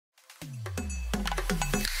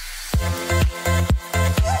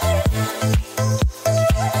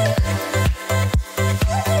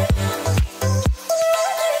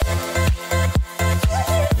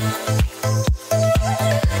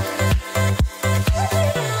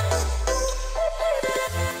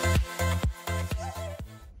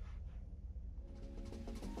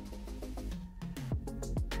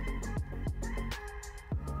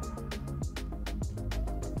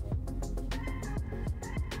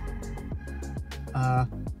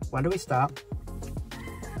When do we stop?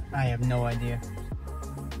 I have no idea.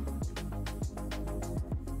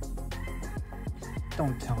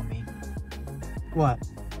 Don't tell me. What?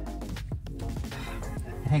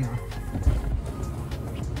 Hang on.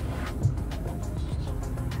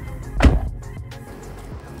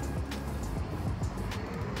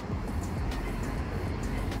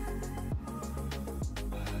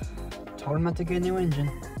 Told him not to get a new engine.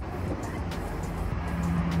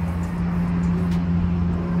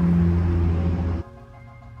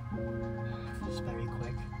 This is very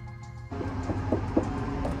quick.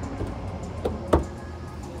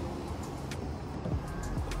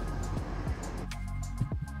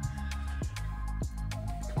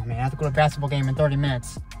 Oh man, I have to go to a basketball game in 30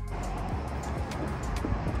 minutes.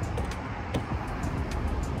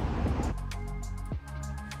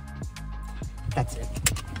 That's it.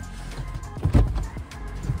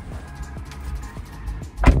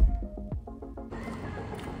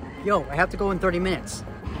 Yo, I have to go in 30 minutes.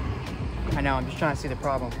 I know, I'm just trying to see the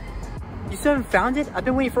problem. You still haven't found it? I've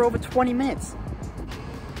been waiting for over 20 minutes.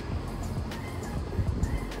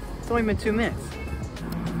 It's only been 2 minutes.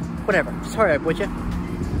 Whatever, just hurry up, would you?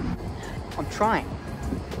 I'm trying.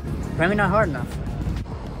 Apparently not hard enough.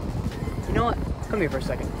 You know what? Come here for a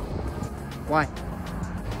second. Why?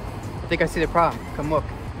 I think I see the problem. Come look.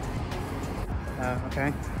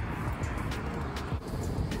 Okay.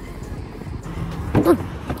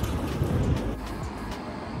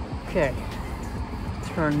 Okay.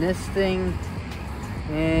 Turn this thing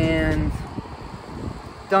and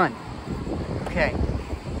done. Okay.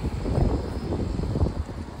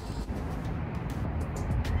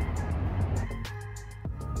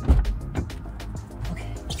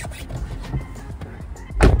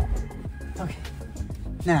 Okay.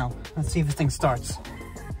 Now, let's see if this thing starts.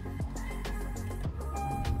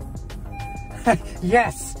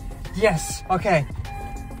 Yes! Yes! Okay.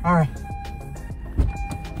 Alright.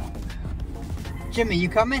 Jimmy, you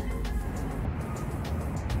coming?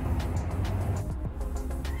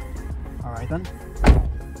 Alright then.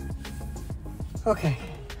 Okay,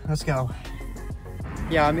 let's go.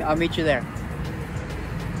 Yeah, I'll meet you there.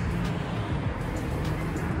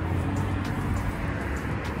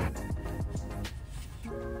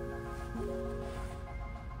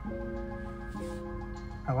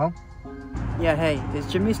 Hello? Yeah, hey,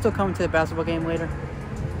 is Jimmy still coming to the basketball game later?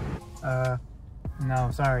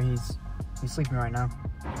 No, sorry, he's sleeping right now.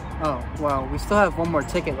 Oh, well, we still have one more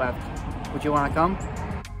ticket left. Would you want to come?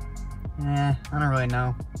 I don't really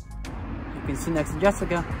know. You can sit next to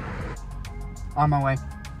Jessica. On my way.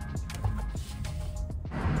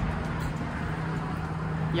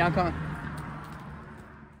 Yeah, I'm coming.